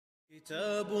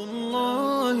كتاب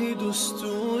الله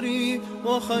دستوري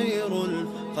وخير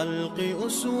الخلق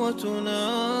أسوتنا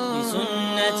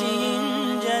بسنته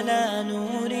انجلى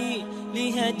نوري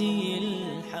لهدي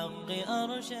الحق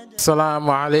أرشد. Assalamu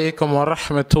alaikum wa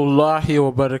rahmatullahi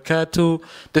wa barakatuh.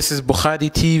 This is Bukhari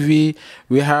TV.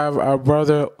 We have our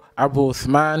brother Abu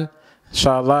Usamah,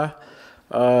 inshallah.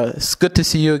 It's good to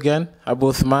see you again,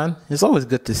 Abu Usamah. It's always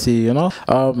good to see you, you know.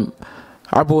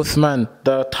 Abu Usamah,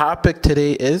 the topic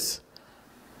today is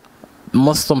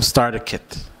Muslim starter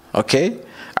kit. Okay?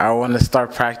 I want to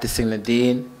start practicing the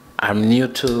Deen. I'm new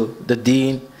to the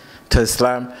Deen, to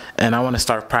Islam, and I want to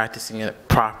start practicing it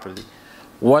properly.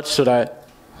 What should I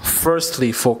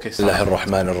firstly focus on? Bismillahir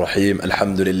Rahmanir Rahim.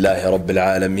 Alhamdulilah Rabbil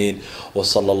Alameen. Wa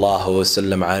sallallahu wa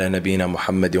sallam ala nabiyyina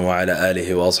Muhammadin wa ala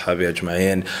alihi wa ashabihi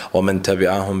ajma'in wa man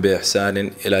tabi'ahum bi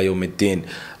ihsanin ila yawmiddin.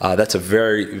 That's a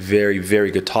very, very,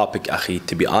 very good topic, akhi,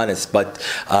 to be honest. But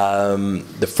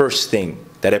the first thing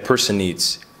that a person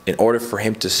needs in order for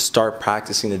him to start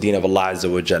practicing the Deen of Allah Azza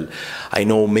wa Jal, I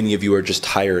know many of you are just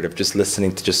tired of just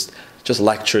listening to just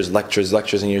lectures,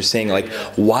 and you're saying like,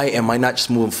 why am I not just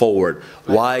moving forward?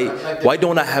 Why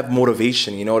don't I have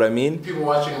motivation? You know what I mean? People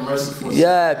watching Merciful Servant.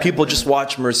 Yeah, people just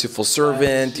watch Merciful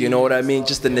Servant, you know what I mean?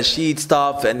 Just the nasheed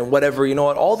stuff and whatever, you know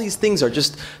what? All these things are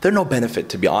just, they're no benefit,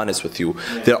 to be honest with you.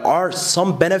 There are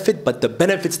some benefit, but the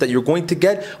benefits that you're going to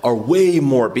get are way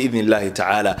more, bi'idhnillahi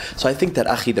ta'ala. So I think that,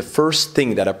 akhi, the first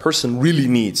thing that a person really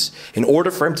needs in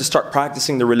order for him to start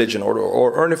practicing the religion,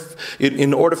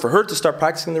 in order for her to start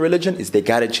practicing the religion, is they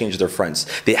gotta change their friends.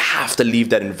 They have to leave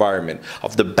that environment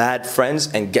of the bad friends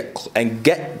and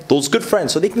get those good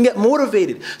friends, so they can get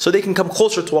motivated, so they can come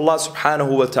closer to Allah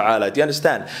subhanahu wa ta'ala. Do you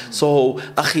understand? So,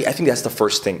 akhi, I think that's the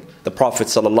first thing. The Prophet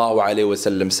sallallahu alaihi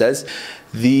wasallam says,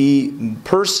 the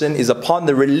person is upon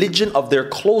the religion of their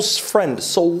close friend.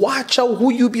 So watch out who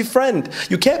you befriend.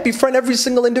 You can't befriend every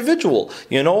single individual,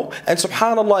 you know. And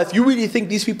subhanallah, if you really think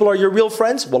these people are your real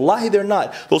friends, wallahi they're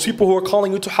not. Those people who are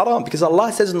calling you to haram, because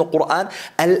Allah says in the Quran,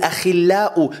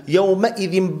 al-akhillau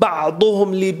yawma'idhin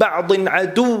ba'duhum li ba'din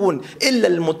aduun illa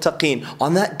al-muttaqin.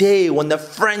 On that day when the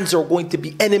friends are going to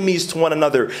be enemies to one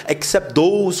another, except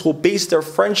those who base their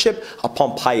friendship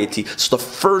upon piety. So the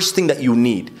first thing that you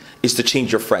need is to change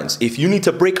your friends. If you need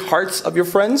to break hearts of your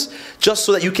friends just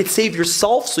so that you can save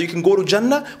yourself, so you can go to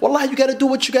Jannah, wallah, you gotta do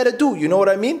what you gotta do. You know what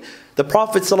I mean? The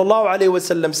Prophet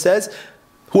ﷺ says,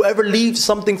 whoever leaves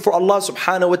something for Allah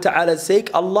subhanahu wa ta'ala's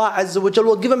sake, Allah Azza wa Jal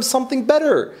will give him something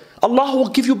better. Allah will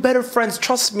give you better friends,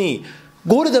 trust me.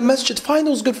 Go to the masjid, find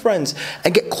those good friends,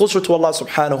 and get closer to Allah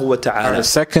subhanahu wa ta'ala. The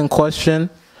second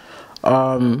question,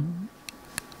 I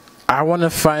want to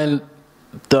find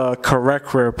the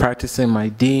correct way of practicing my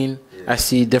Deen. I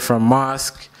see different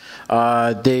mosques.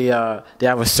 They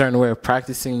have a certain way of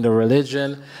practicing the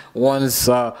religion. One's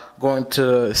going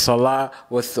to salah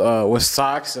with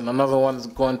socks, and another one's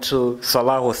going to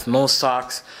salah with no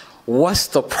socks. What's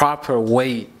the proper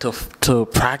way to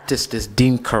practice this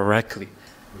Deen correctly?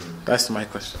 That's my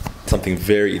question.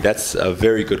 That's a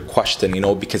very good question, you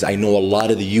know, because I know a lot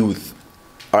of the youth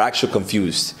are actually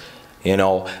confused. You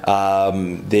know,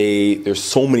 there's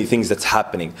so many things that's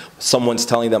happening. Someone's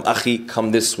telling them, akhi, come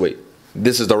this way.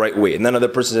 This is the right way. And another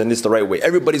person saying this is the right way.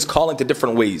 Everybody's calling to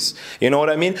different ways. You know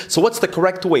what I mean? So what's the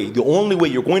correct way? The only way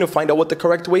you're going to find out what the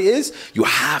correct way is, you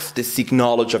have to seek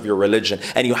knowledge of your religion.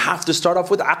 And you have to start off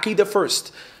with Aqeedah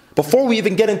first. Before we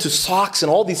even get into socks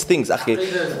and all these things, Aqeedah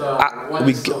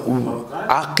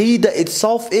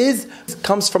itself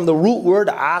comes from the root word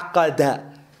aqada.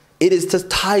 It is to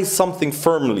tie something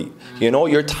firmly. You know,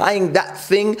 you're tying that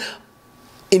thing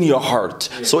in your heart.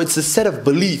 So it's a set of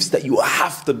beliefs that you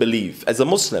have to believe as a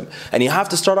Muslim. And you have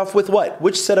to start off with what?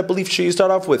 Which set of beliefs should you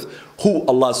start off with? Who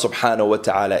Allah subhanahu wa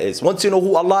ta'ala is. Once you know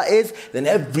who Allah is, then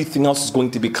everything else is going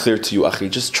to be clear to you, akhi.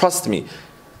 Just trust me.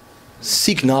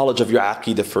 Seek knowledge of your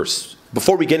aqeedah first.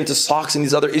 Before we get into socks and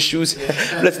these other issues,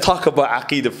 let's talk about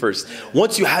aqeedah first.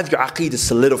 Once you have your aqeedah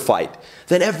solidified,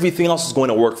 then everything else is going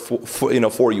to work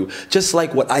for you. Just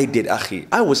like what I did, akhi.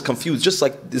 I was confused, just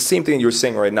like the same thing you're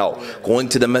saying right now. Going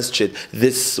to the masjid,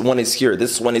 this one is here,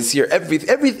 this one is here.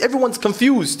 Everyone's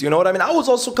confused, you know what I mean? I was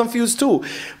also confused too.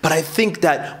 But I think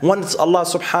that once Allah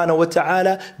subhanahu wa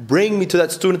ta'ala bring me to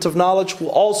that student of knowledge who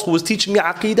was teaching me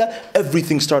aqeedah,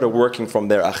 everything started working from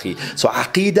there, akhi. So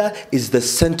aqeedah is the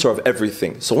center of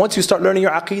everything. So once you start learning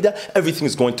your aqeedah, everything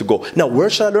is going to go. Now, where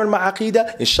should I learn my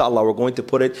aqeedah? Inshallah, we're going to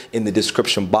put it in the description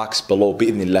box below,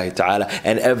 bi'idhnillahi ta'ala,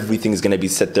 and everything is going to be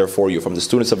set there for you, from the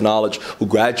students of knowledge who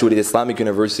graduated Islamic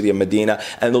University of Madinah,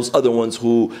 and those other ones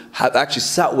who have actually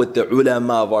sat with the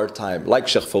ulama of our time, like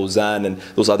Sheikh Fawzan and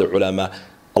those other ulama.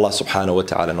 Allah subhanahu wa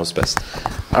ta'ala knows best.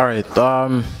 All right.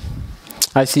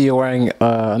 I see you wearing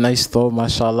a nice thobe,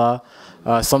 mashallah.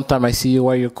 Sometimes I see you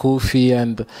wear your kufi,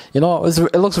 and you know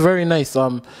it looks very nice.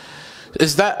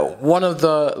 Is that one of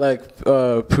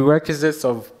the prerequisites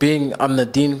of being on the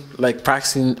Deen, like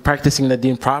practicing the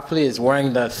Deen properly? Is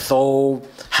wearing the thobe,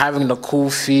 having the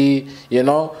kufi, you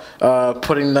know,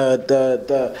 putting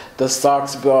the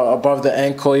socks above the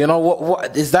ankle. You know,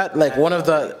 what is that like one of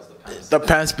the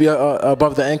pants be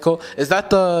above the ankle? Is that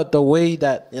the way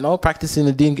that, you know, practicing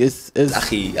the Deen is?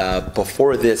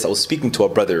 Before this, I was speaking to a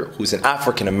brother who's an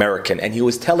African American, and he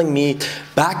was telling me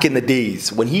back in the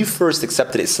days when he first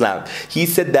accepted Islam, he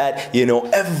said that, you know,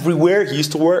 everywhere he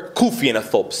used to wear kufi and a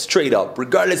thobe, straight up,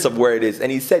 regardless of where it is.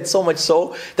 And he said so much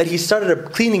so that he started a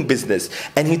cleaning business,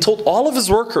 and he told all of his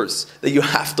workers that you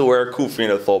have to wear a kufi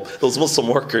and a thobe, those Muslim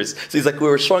workers. So he's like, we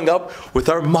were showing up with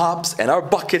our mops and our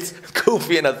buckets,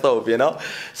 kufi and a thobe, you know.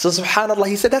 So subhanAllah,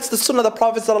 he said that's the sunnah of the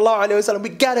Prophet sallallahu alaihi wasallam. We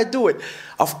gotta do it.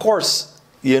 Of course,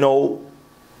 you know,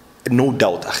 no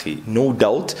doubt, akhi, no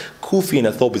doubt, kufi and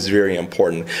a thobe is very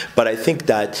important. But I think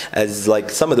that, as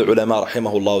like some of the ulama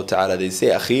rahimahullah ta'ala, they say,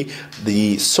 akhi,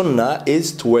 the sunnah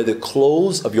is to wear the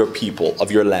clothes of your people,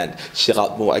 of your land. Sheikh,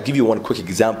 I'll give you one quick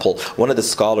example. One of the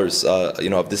scholars,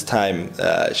 you know, of this time,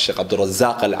 Sheikh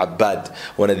Abdulrahman al-Abbad,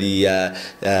 one of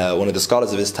the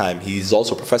scholars of his time, he's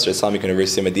also a professor at Islamic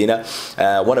University of Madinah.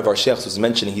 One of our sheikhs was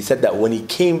mentioning, he said that when he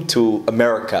came to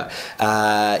America,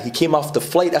 he came off the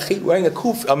flight, akhi, wearing a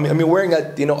kufi, wearing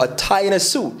a tie and a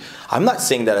suit. I'm not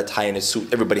saying that a tie and a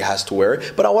suit everybody has to wear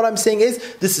it, but what I'm saying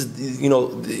is, this is, you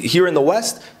know, here in the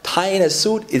West, tie and a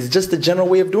suit is just the general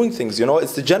way of doing things. You know,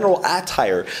 it's the general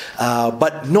attire.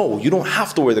 But no, you don't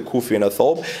have to wear the kufi and a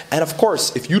thobe. And of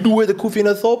course, if you do wear the kufi and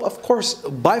a thobe, of course,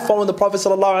 by following the Prophet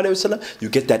sallallahu alaihi wasallam, you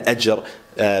get that ajr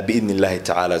bi'idhnillahi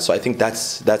ta'ala. So I think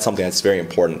that's something that's very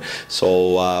important.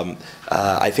 So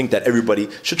I think that everybody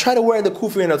should try to wear the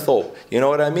kufi and a thobe. You know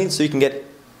what I mean? So you can get,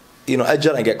 you know,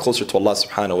 ajr and get closer to Allah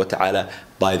subhanahu wa ta'ala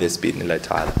by this bi'idhnillah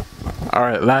ta'ala. All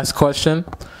right, last question.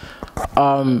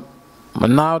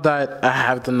 Now that I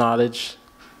have the knowledge,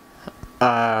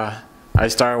 I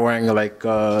started wearing like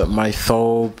my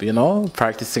thobe, you know,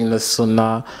 practicing the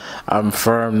sunnah. I'm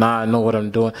firm now. I know what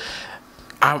I'm doing.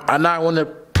 Now I want to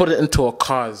put it into a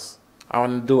cause. I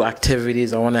want to do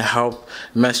activities. I want to help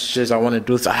messages. I want to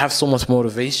do. I have so much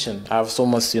motivation. I have so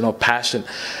much, you know, passion.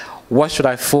 What should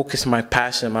I focus my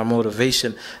passion, my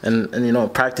motivation, and you know,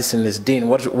 practicing this Deen?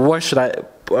 What should I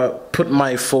put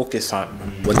my focus on?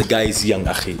 When the guy is young,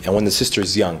 akhi, and when the sister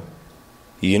is young,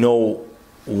 you know,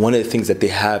 one of the things that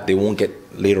they won't get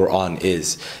later on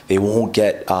is they won't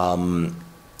get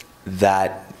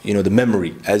that, you know, the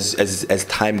memory. As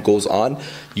time goes on,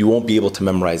 you won't be able to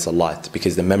memorize a lot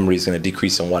because the memory is going to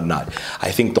decrease and whatnot.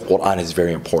 I think the Quran is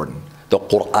very important. The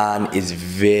Quran is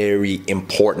very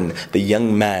important. The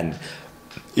young man,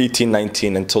 18,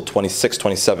 19 until 26,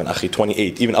 27, akhi,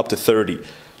 28, even up to 30,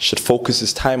 should focus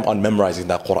his time on memorizing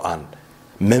that Quran.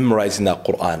 Memorizing that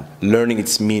Quran, learning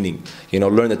its meaning, you know,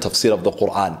 learn the tafsir of the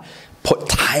Quran. Put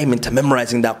time into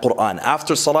memorizing that Quran.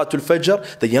 After Salatul Fajr,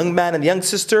 the young man and the young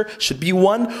sister should be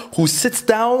one who sits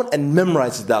down and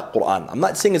memorizes that Quran. I'm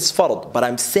not saying it's fard, but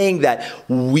I'm saying that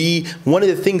one of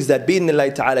the things that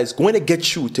bi'idhnillahi ta'ala is going to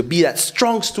get you to be that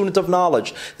strong student of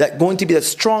knowledge, that going to be that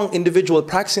strong individual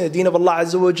practicing the Deen of Allah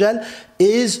Azza wa Jal,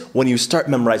 is when you start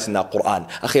memorizing that Quran.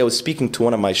 Akhi, I was speaking to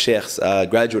one of my sheikhs,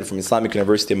 graduate from Islamic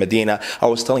University of Madinah. I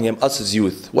was telling him, us as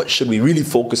youth, what should we really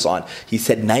focus on? He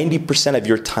said 90% of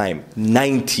your time,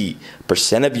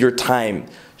 90% of your time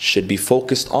should be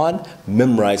focused on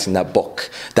memorizing that book,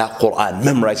 that Quran,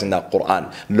 memorizing that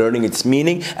Quran, learning its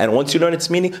meaning. And once you learn its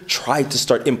meaning, try to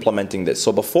start implementing this.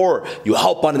 So before you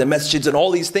help on the masjids and all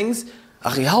these things,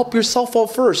 akhi, help yourself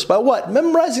out first. By what?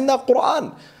 Memorizing that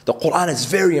Quran. The Quran is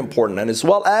very important, and as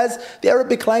well as the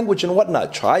Arabic language and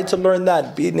whatnot. Try to learn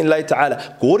that, bi'idhnillahi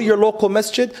ta'ala. Go to your local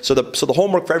masjid. So the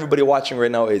homework for everybody watching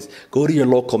right now is, go to your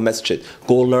local masjid.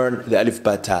 Go learn the alif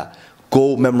ba ta.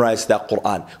 Go memorize that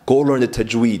Quran. Go learn the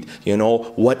tajweed. You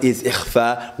know, what is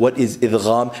ikhfa, what is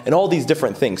idgham, and all these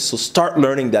different things. So start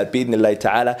learning that, bi'idhnillahi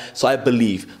ta'ala. So I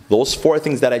believe those 4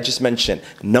 things that I just mentioned,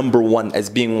 number 1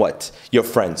 as being what? Your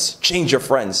friends. Change your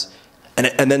friends.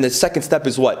 And then the second step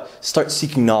is what? Start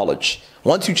seeking knowledge.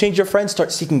 Once you change your friends,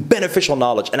 start seeking beneficial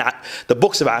knowledge. And the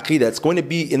books of Aqeedah, it's going to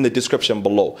be in the description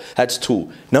below. That's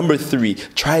 2. Number 3,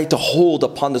 try to hold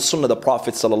upon the sunnah of the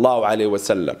Prophet sallallahu alaihi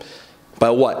wasallam. By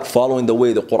what? Following the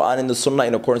way, the Quran and the Sunnah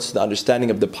in accordance to the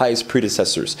understanding of the pious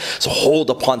predecessors. So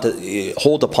hold upon to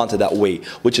that way,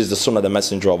 which is the Sunnah of the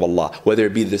Messenger of Allah. Whether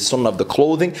it be the Sunnah of the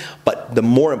clothing, but the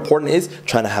more important is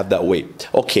trying to have that way.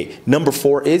 Okay, number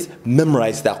 4 is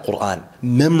memorize that Quran.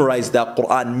 memorize that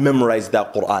Quran, memorize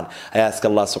that Quran. I ask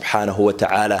Allah subhanahu wa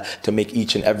ta'ala to make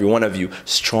each and every one of you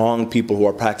strong people who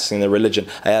are practicing their religion.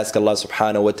 I ask Allah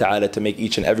subhanahu wa ta'ala to make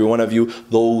each and every one of you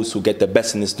those who get the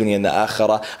best in this dunya and the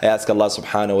akhirah. I ask Allah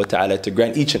subhanahu wa ta'ala to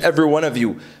grant each and every one of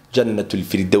you Jannatul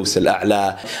Firdaus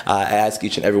al-A'la. I ask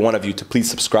each and every one of you to please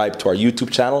subscribe to our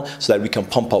YouTube channel so that we can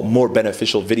pump out more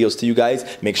beneficial videos to you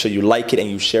guys. Make sure you like it and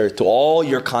you share it to all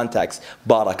your contacts.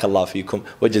 Barakallah fikum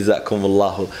wa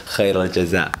jazakumullahu khair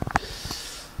al-jaza.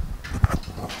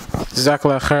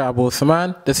 Jazakallah khair, Abu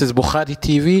Usamah. This is Bukhari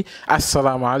TV.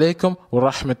 Assalamu alaikum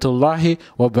wa rahmatullahi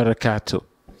wa barakatuh.